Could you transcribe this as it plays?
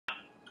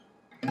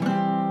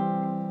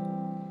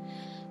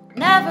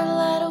Never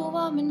let a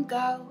woman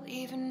go,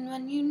 even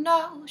when you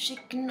know she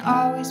can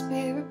always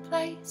be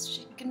replaced.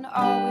 She can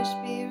always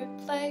be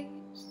replaced.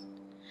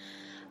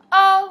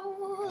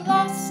 Oh,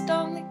 lust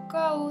only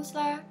grows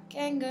like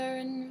anger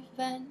and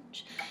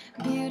revenge.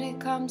 Beauty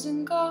comes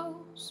and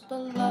goes,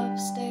 but love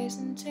stays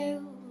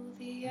until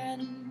the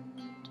end.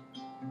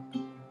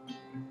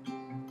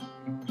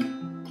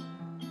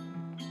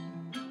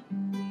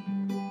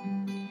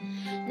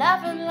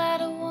 Never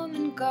let a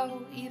woman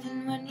go,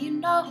 even when you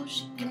know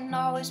she can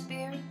always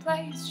be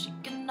replaced. She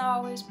can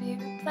always be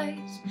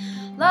replaced.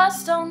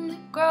 Lust only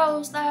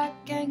grows like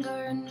anger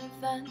and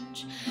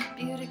revenge.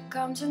 Beauty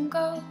comes and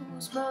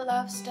goes, but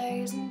love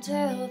stays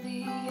until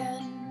the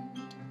end.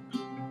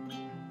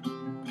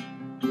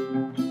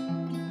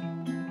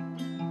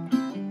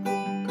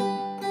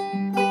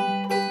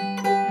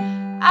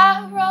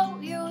 I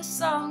wrote you a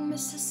song,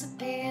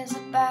 Mississippi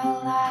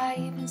Isabel. I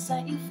even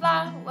sent you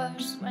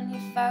flowers when you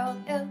fell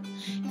ill.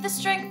 You're the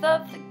strength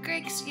of the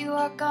Greeks, you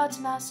are God's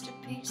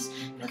masterpiece.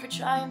 You're every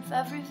triumph,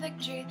 every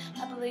victory.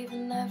 I believe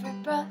in every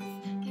breath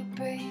you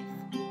breathe.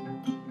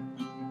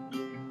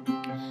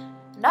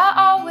 And I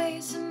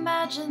always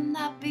imagine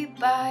I'd be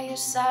by your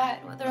side,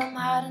 whether I'm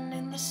hiding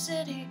in the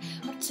city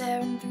or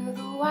tearing through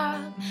the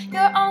wild.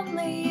 You're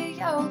only a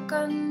yoke,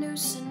 a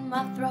noose in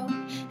my throat.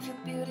 If your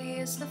beauty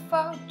is the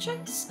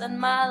fortress, then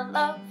my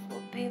love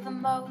will be the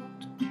moat.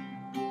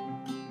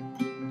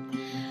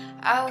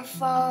 I will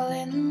fall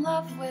in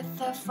love with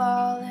her,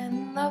 fall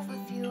in love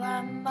with you,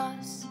 I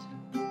must.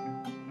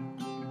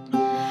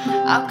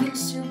 I'll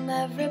consume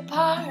every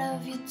part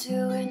of you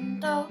to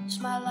indulge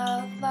my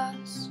love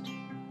lust.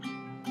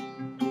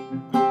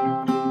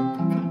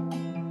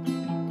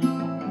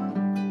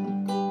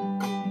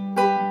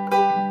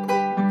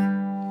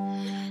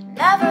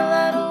 Never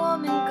let a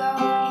woman go,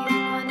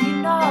 even when you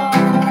know.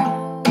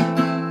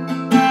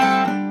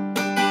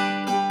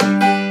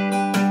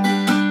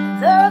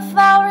 There a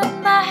flower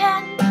in my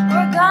hand, or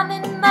a gun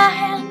in my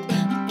hand,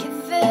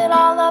 give it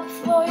all up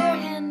for your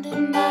hand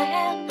in my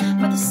hand.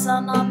 For the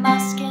sun on my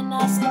skin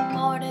as the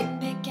morning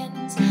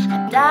begins,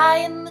 I die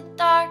in the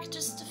dark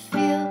just to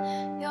feel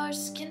your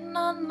skin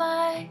on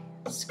my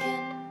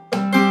skin.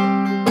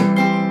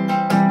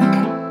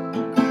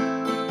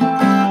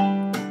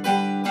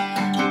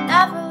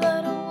 Never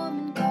let a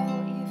woman go,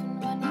 even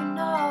when you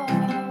know.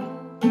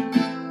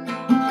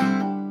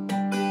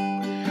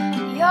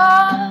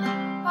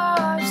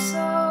 Your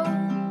soul,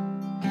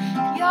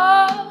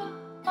 your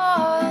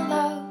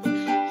love,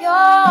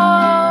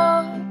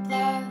 your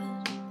blood,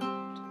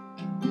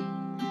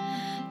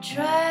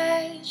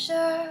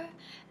 treasure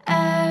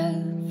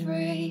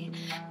every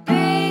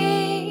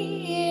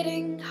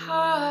beating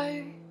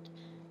heart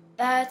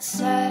that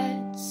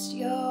sets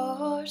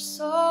your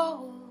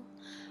soul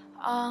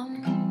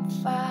on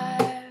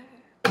fire.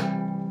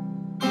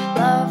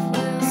 Love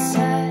will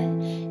set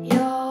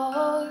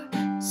your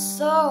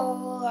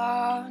soul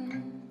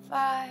on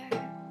fire.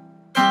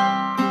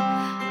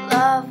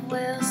 Love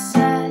will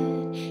set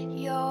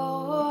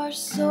your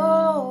soul